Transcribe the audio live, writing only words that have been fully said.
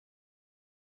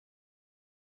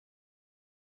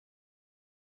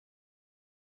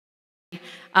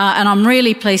and I'm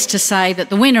really pleased to say that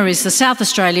the winner is the South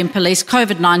Australian Police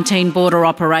COVID-19 Border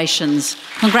Operations.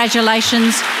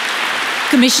 Congratulations,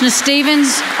 Commissioner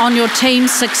Stevens, on your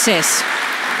team's success.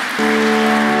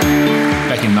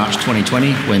 Back in March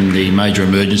 2020, when the major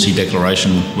emergency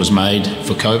declaration was made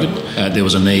for COVID, there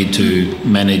was a need to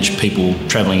manage people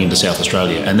travelling into South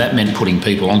Australia, and that meant putting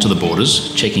people onto the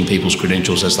borders, checking people's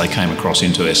credentials as they came across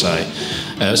into SA.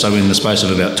 So in the space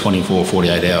of about 24,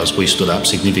 48 hours, we stood up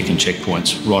significant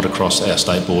checkpoints right across our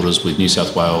state borders with New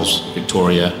South Wales,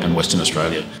 Victoria and Western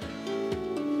Australia.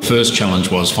 First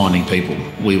challenge was finding people.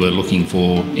 We were looking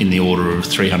for in the order of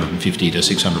 350 to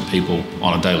 600 people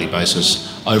on a daily basis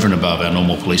over and above our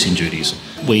normal policing duties.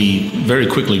 We very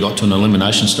quickly got to an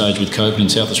elimination stage with COVID in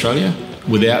South Australia.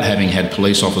 Without having had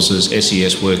police officers,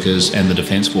 SES workers and the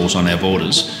Defence Force on our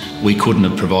borders, we couldn't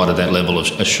have provided that level of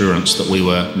assurance that we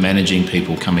were managing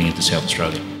people coming into South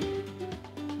Australia.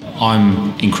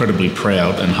 I'm incredibly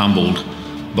proud and humbled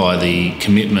by the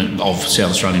commitment of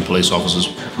South Australian police officers.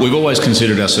 We've always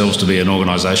considered ourselves to be an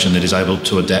organisation that is able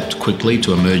to adapt quickly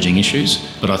to emerging issues,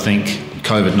 but I think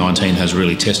COVID-19 has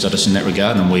really tested us in that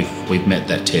regard, and we've met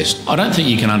that test. I don't think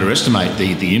you can underestimate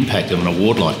the impact of an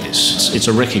award like this. It's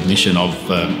a recognition of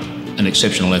an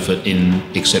exceptional effort in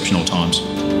exceptional times.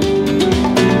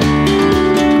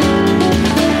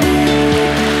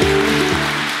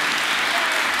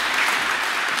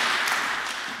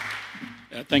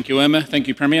 Thank you, Irma. Thank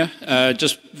you, Premier.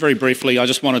 Just very briefly, I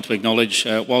just wanted to acknowledge,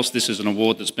 whilst this is an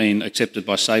award that's been accepted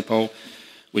by SAPOL,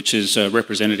 which is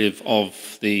representative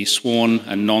of the sworn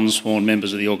and non-sworn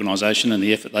members of the organisation and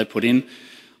the effort they put in,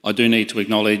 I do need to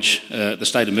acknowledge the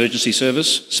State Emergency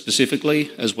Service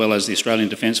specifically, as well as the Australian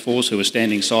Defence Force, who are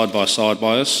standing side by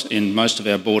us in most of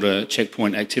our border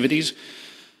checkpoint activities,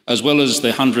 as well as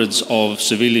the hundreds of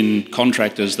civilian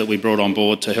contractors that we brought on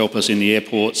board to help us in the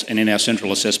airports and in our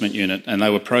central assessment unit. And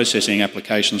they were processing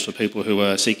applications for people who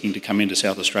were seeking to come into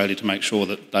South Australia to make sure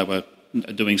that they were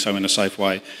doing so in a safe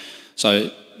way. So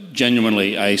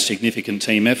genuinely a significant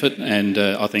team effort, and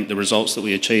I think the results that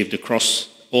we achieved across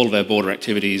all of our border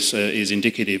activities is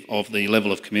indicative of the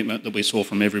level of commitment that we saw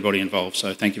from everybody involved.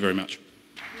 So thank you very much.